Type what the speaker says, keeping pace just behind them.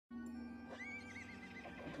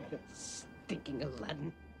Stinking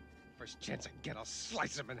Aladdin. First chance I get, I'll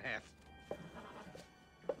slice him in half.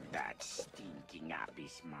 That stinking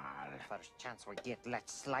Abis mal. First chance we get,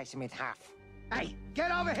 let's slice him in half. Hey,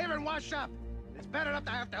 get over here and wash up! It's bad enough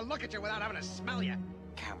to have to look at you without having to smell you.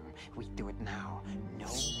 Come, we do it now. No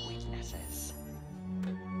witnesses.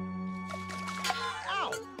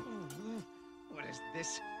 Ow! What is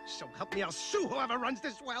this? So help me, I'll sue whoever runs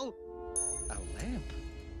this well. A lamp?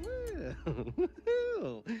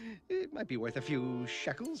 Well, it might be worth a few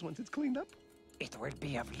shekels once it's cleaned up. It will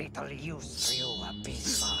be of little use for you,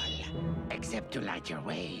 Abismal, except to light your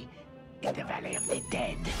way in the Valley of the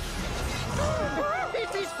Dead.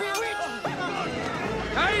 It's his spirit!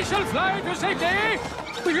 I shall fly to safety!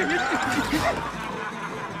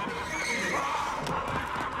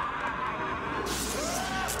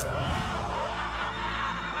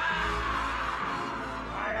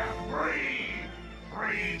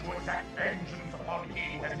 Freed with that vengeance upon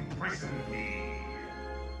he who has imprisoned me.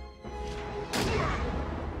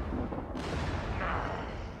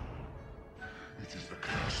 It is the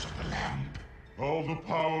curse of the lamp. All the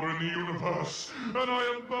power in the universe, and I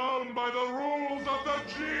am bound by the rules of the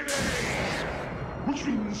genie! Which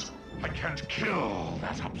means I can't kill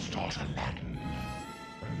that upstart Aladdin.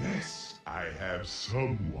 Unless I have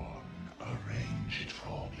someone arrange it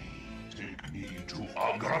for me. Take me to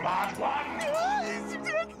Agrabah one!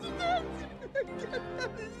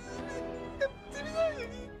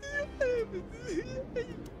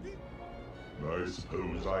 I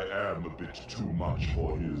suppose I am a bit too much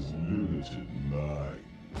for his limited mind.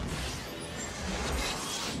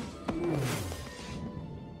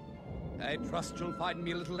 I trust you'll find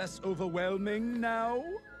me a little less overwhelming now?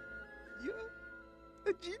 You're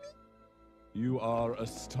a genie? You are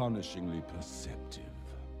astonishingly perceptive.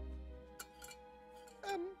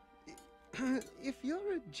 If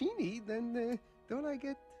you're a genie, then don't I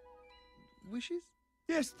get wishes?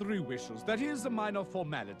 Yes, 3 wishes. That is a minor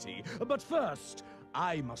formality. But first,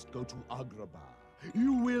 I must go to Agrabah.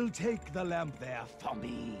 You will take the lamp there for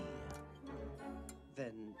me.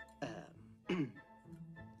 Then,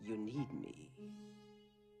 you need me.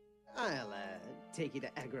 I'll, take you to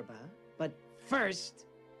Agrabah. But first,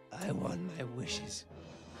 I want my wishes.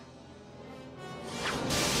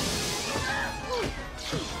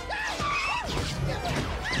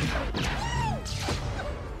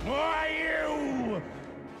 Who are you?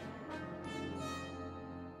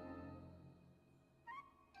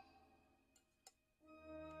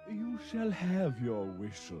 You shall have your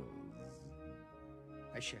wishes.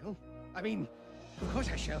 I shall. I mean, of course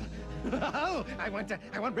I shall. Oh, I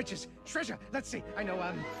want riches, treasure. Let's see. I know,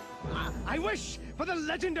 I wish for the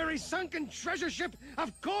legendary sunken treasure ship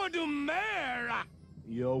of Cordumer.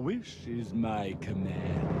 Your wish is my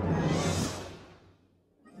command.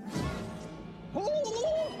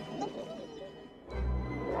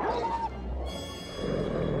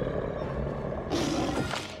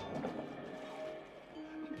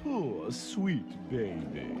 Poor, sweet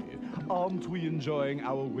baby. Aren't we enjoying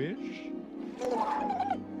our wish?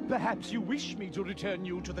 Perhaps you wish me to return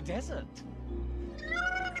you to the desert?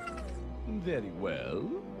 Very well.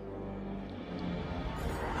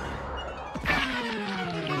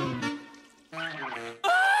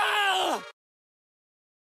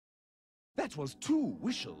 That was 2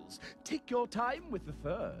 wishes. Take your time with the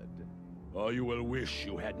 3rd. Or you will wish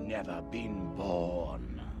you had never been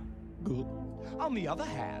born. Good. On the other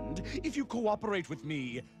hand, if you cooperate with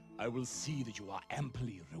me, I will see that you are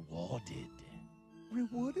amply rewarded.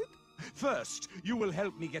 Rewarded? First, you will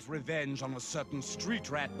help me get revenge on a certain street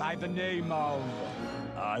rat by the name of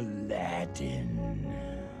Aladdin.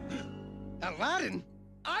 Aladdin?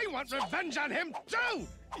 I want revenge on him, too!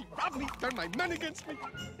 He robbed me, turned my men against me,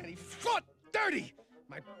 and he fought dirty!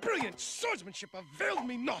 My brilliant swordsmanship availed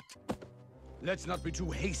me not! Let's not be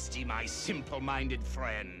too hasty, my simple-minded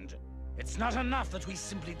friend. It's not enough that we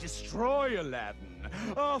simply destroy Aladdin.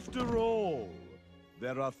 After all,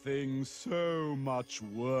 there are things so much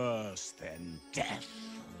worse than death.